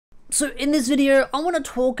So in this video, I want to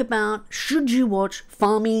talk about should you watch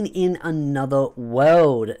Farming in Another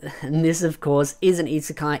World? And this, of course, is an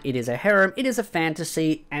isekai, it is a harem, it is a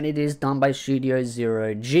fantasy, and it is done by Studio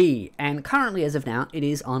Zero G. And currently, as of now, it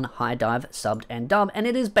is on High Dive, subbed and dubbed, and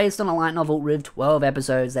it is based on a light novel with 12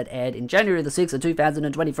 episodes that aired in January the 6th of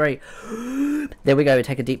 2023. There we go,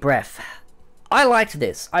 take a deep breath. I liked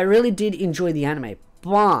this. I really did enjoy the anime,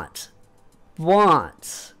 but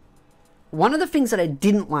one of the things that I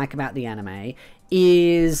didn't like about the anime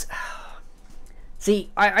is, see,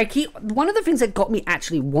 one of the things that got me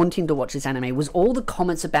actually wanting to watch this anime was all the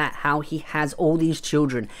comments about how he has all these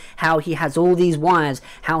children, how he has all these wives,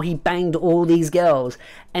 how he banged all these girls.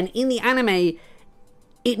 And in the anime,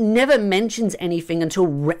 it never mentions anything until,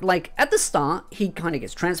 like, at the start, he kind of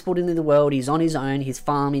gets transported into the world, he's on his own, he's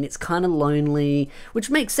farming, it's kind of lonely, which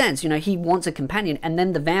makes sense, you know, he wants a companion, and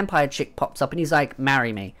then the vampire chick pops up and he's like,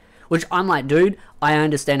 marry me. Which I'm like, dude, I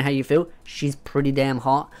understand how you feel. She's pretty damn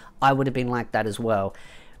hot. I would have been like that as well.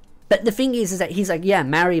 But the thing is that he's like, yeah,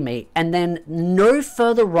 marry me. And then no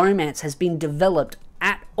further romance has been developed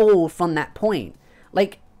at all from that point.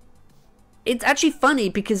 Like, it's actually funny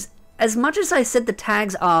because as much as I said the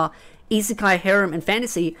tags are isekai, harem, and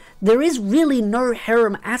fantasy, there is really no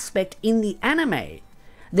harem aspect in the anime.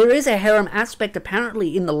 There is a harem aspect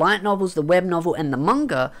apparently in the light novels, the web novel, and the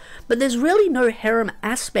manga, but there's really no harem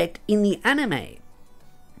aspect in the anime.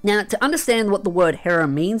 Now, to understand what the word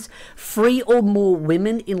harem means, 3 or more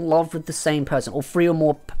women in love with the same person, or 3 or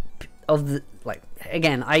more of the, like,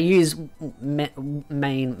 again, I use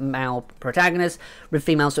main male protagonist with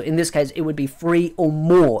female, so in this case, it would be 3 or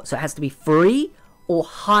more, so it has to be 3 or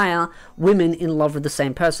higher women in love with the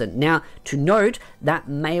same person. Now, to note, that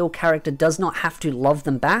male character does not have to love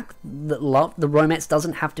them back. The romance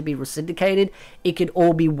doesn't have to be reciprocated. It could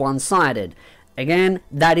all be one-sided. Again,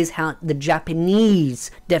 that is how the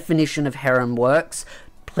Japanese definition of harem works.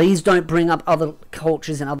 Please don't bring up other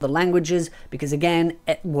cultures and other languages, because again,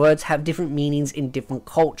 words have different meanings in different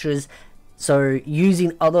cultures. So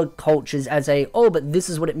using other cultures as a, oh, but this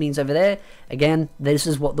is what it means over there. Again, this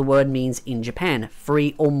is what the word means in Japan.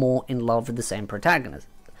 3 or more in love with the same protagonist.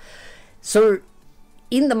 So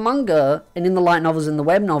in the manga and in the light novels and the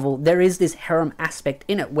web novel, there is this harem aspect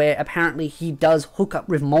in it where apparently he does hook up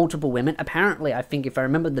with multiple women. Apparently, I think if I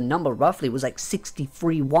remember the number roughly, it was like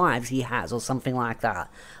 63 wives he has or something like that.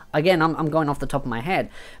 Again, I'm going off the top of my head.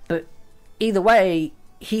 But either way,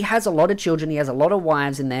 he has a lot of children, he has a lot of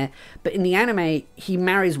wives in there, but in the anime, he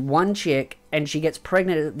marries one chick and she gets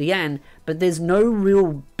pregnant at the end, but there's no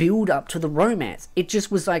real build up to the romance. It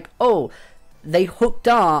just was like, oh, they hooked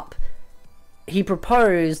up, he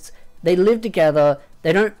proposed, they live together,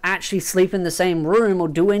 they don't actually sleep in the same room or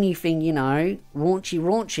do anything, you know,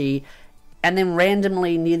 raunchy, and then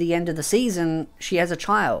randomly near the end of the season, she has a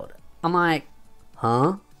child. I'm like,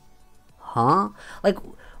 huh? Like,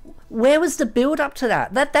 where was the build up to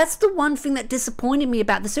that? That's the one thing that disappointed me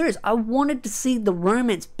about the series. I wanted to see the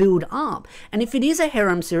romance build up. And if it is a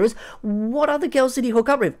harem series, what other girls did he hook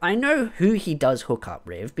up with? I know who he does hook up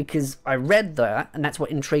with because I read that, and that's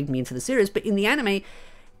what intrigued me into the series. But in the anime,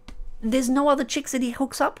 there's no other chicks that he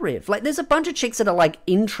hooks up with. Like, there's a bunch of chicks that are, like,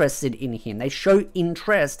 interested in him. They show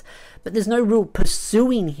interest, but there's no real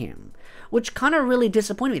pursuing him, which kind of really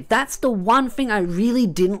disappointed me. That's the one thing I really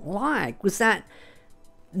didn't like, was that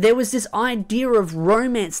there was this idea of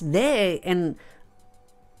romance there and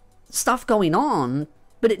stuff going on,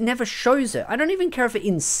 but it never shows it. I don't even care if it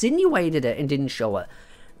insinuated it and didn't show it.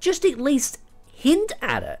 Just at least hint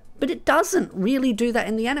at it. But it doesn't really do that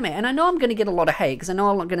in the anime. And I know I'm going to get a lot of hate, because I know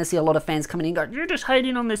I'm going to see a lot of fans coming in and go, you're just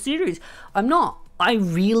hating on the series. I'm not. I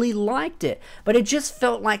really liked it. But it just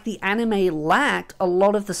felt like the anime lacked a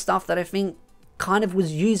lot of the stuff that I think kind of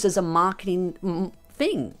was used as a marketing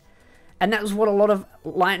thing. And that was what a lot of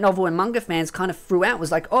light novel and manga fans kind of threw out,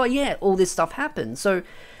 was like, oh yeah, all this stuff happened. So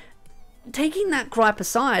taking that gripe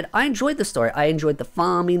aside, I enjoyed the story. I enjoyed the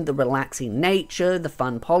farming, the relaxing nature, the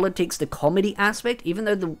fun politics, the comedy aspect. Even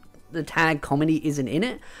though the tag comedy isn't in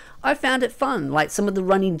it, I found it fun. Like some of the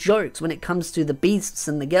running jokes when it comes to the beasts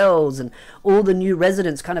and the girls and all the new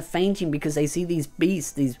residents kind of fainting because they see these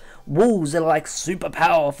beasts, these wolves that are like super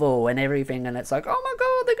powerful and everything. And it's like, oh my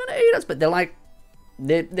God, they're going to eat us. But they're like,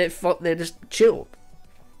 they're just chill.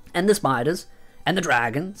 And the spiders and the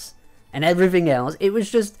dragons and everything else, it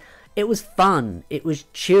was fun, it was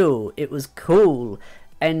chill, it was cool,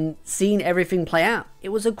 and seeing everything play out, it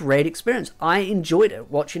was a great experience. I enjoyed it,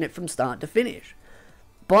 watching it from start to finish.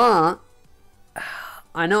 But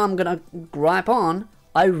I know I'm gonna gripe on,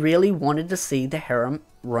 I really wanted to see the harem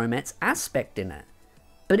romance aspect in it,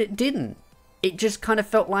 but it didn't. It just kind of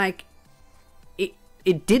felt like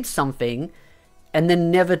it did something and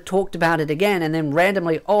then never talked about it again, and then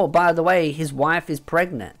randomly, oh, by the way, his wife is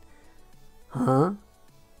pregnant. Huh?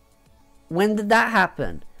 When did that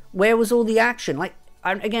happen? Where was all the action? Like,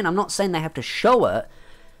 again, I'm not saying they have to show it,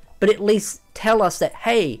 but at least tell us that,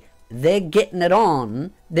 hey, they're getting it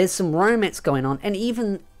on, there's some romance going on, and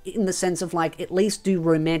even in the sense of, like, at least do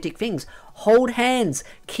romantic things. Hold hands,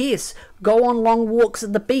 kiss, go on long walks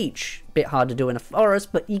at the beach. Bit hard to do in a forest,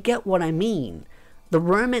 but you get what I mean. The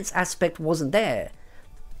romance aspect wasn't there.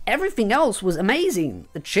 Everything else was amazing.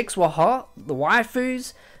 The chicks were hot, the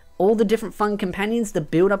waifus, all the different fun companions, the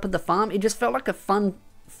build-up of the farm. It just felt like a fun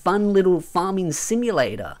little farming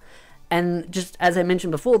simulator. And just as I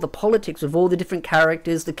mentioned before, the politics of all the different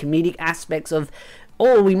characters, the comedic aspects of,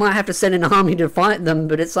 oh, we might have to send an army to fight them,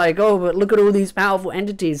 but it's like, oh, but look at all these powerful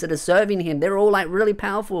entities that are serving him. They're all like really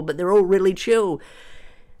powerful, but they're all really chill.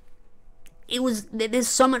 There's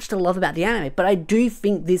so much to love about the anime, but I do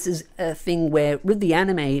think this is a thing where with the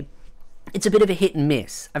anime, it's a bit of a hit and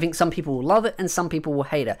miss. I think some people will love it and some people will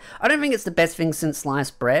hate it. I don't think it's the best thing since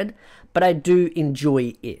sliced bread, but I do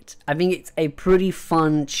enjoy it. I think it's a pretty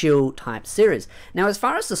fun, chill type series. Now, as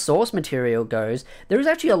far as the source material goes, there is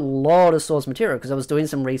actually a lot of source material because I was doing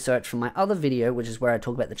some research from my other video, which is where I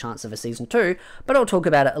talk about the chance of a season 2, but I'll talk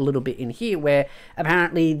about it a little bit in here, where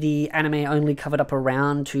apparently the anime only covered up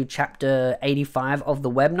around to chapter 85 of the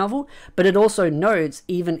web novel, but it also notes,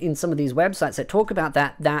 even in some of these websites that talk about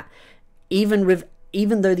that even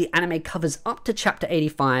though the anime covers up to chapter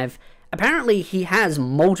 85, apparently he has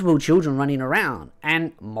multiple children running around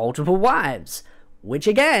and multiple wives, which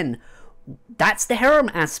again, that's the harem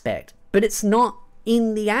aspect, but it's not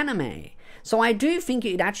in the anime. So I do think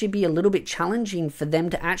it'd actually be a little bit challenging for them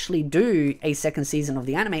to actually do a second season of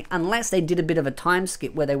the anime, unless they did a bit of a time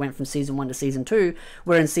skip where they went from season 1 to season 2,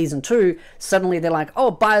 where in season 2, suddenly they're like, oh,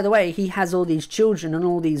 by the way, he has all these children and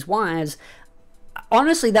all these wives.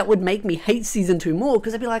 Honestly, that would make me hate season 2 more,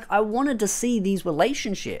 because I'd be like, I wanted to see these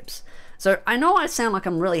relationships. So I know I sound like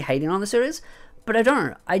I'm really hating on the series, but I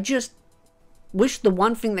don't. I just wish the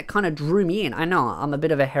one thing that kind of drew me in, I know I'm a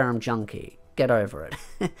bit of a harem junkie, get over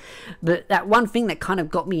it, but that one thing that kind of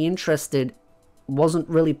got me interested wasn't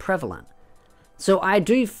really prevalent. So I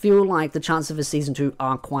do feel like the chances of a season 2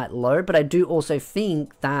 are quite low, but I do also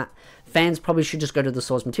think that fans probably should just go to the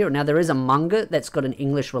source material. Now, there is a manga that's got an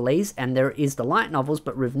English release, and there is the light novels,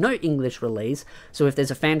 but with no English release. So if there's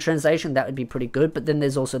a fan translation, that would be pretty good. But then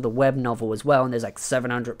there's also the web novel as well, and there's like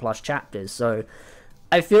 700 plus chapters. So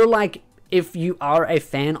I feel like if you are a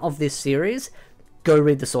fan of this series, go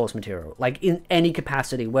read the source material, like in any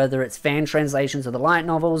capacity, whether it's fan translations of the light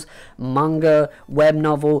novels, manga, web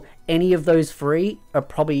novel, any of those three are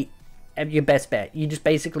probably your best bet. You just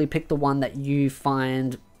basically pick the one that you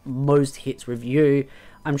find most hits with you.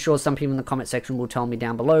 I'm sure some people in the comment section will tell me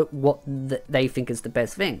down below what they think is the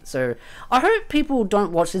best thing. So I hope people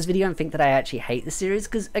don't watch this video and think that I actually hate the series,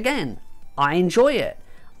 because again, I enjoy it.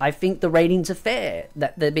 I think the ratings are fair,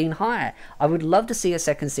 that they're being higher. I would love to see a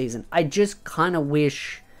second season. I just kind of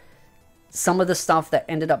wish some of the stuff that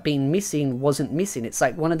ended up being missing wasn't missing. It's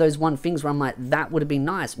like one of those things where I'm like, that would have been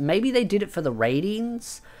nice. Maybe they did it for the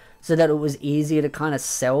ratings so that it was easier to kind of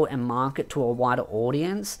sell and market to a wider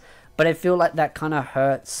audience. But I feel like that kind of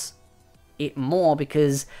hurts it more,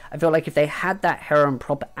 because I feel like if they had that harem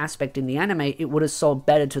proper aspect in the anime, it would have sold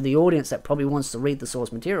better to the audience that probably wants to read the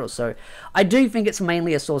source material. So I do think it's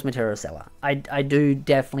mainly a source material seller. I do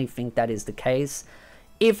definitely think that is the case.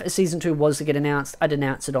 If a season 2 was to get announced, I'd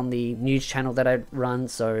announce it on the news channel that I run.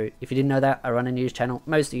 So if you didn't know that, I run a news channel.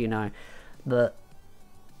 Most of you know. But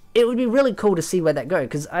it would be really cool to see where that goes,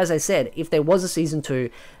 because as I said, if there was a season 2,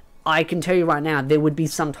 I can tell you right now, there would be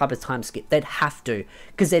some type of time skip. They'd have to,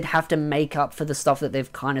 because they'd have to make up for the stuff that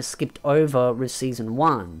they've kind of skipped over with season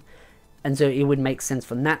 1. And so it would make sense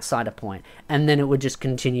from that side of point. And then it would just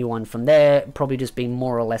continue on from there, probably just being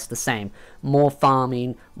more or less the same. More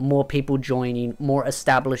farming, more people joining, more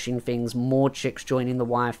establishing things, more chicks joining the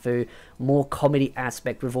waifu, more comedy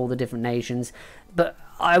aspect with all the different nations. But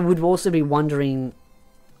I would also be wondering,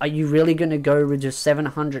 are you really going to go with just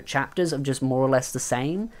 700 chapters of just more or less the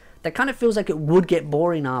same? That kind of feels like it would get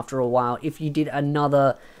boring after a while if you did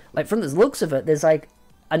another, like from the looks of it, there's like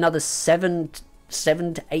another 7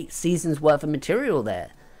 to 8 seasons worth of material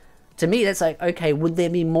there. To me, that's like, okay, would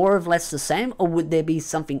there be more or less the same, or would there be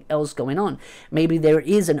something else going on? Maybe there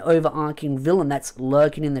is an overarching villain that's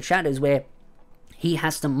lurking in the shadows where he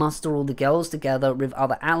has to muster all the girls together with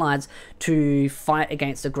other allies to fight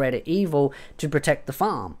against a greater evil to protect the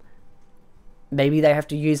farm. Maybe they have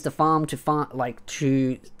to use the farm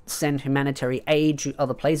to send humanitarian aid to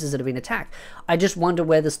other places that have been attacked. I just wonder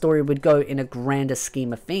where the story would go in a grander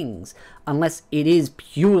scheme of things, unless it is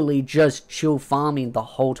purely just chill farming the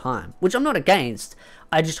whole time, which I'm not against.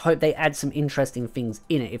 I just hope they add some interesting things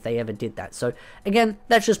in it if they ever did that. So again,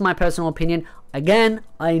 that's just my personal opinion. Again,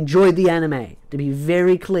 I enjoyed the anime. To be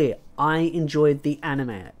very clear, I enjoyed the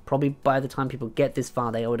anime. Probably by the time people get this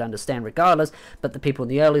far, they would understand regardless, but the people in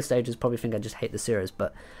the early stages probably think I just hate the series,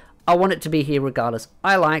 but I want it to be here regardless.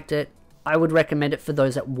 I liked it. I would recommend it for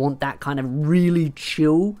those that want that kind of really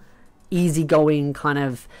chill, easygoing kind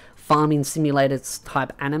of farming simulators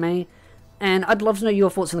type anime. And I'd love to know your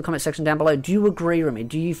thoughts in the comment section down below. Do you agree with me?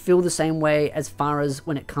 Do you feel the same way as far as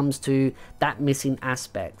when it comes to that missing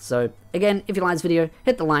aspect? So again, if you like this video,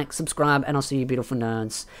 hit the like, subscribe, and I'll see you beautiful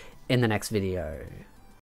nerds in the next video.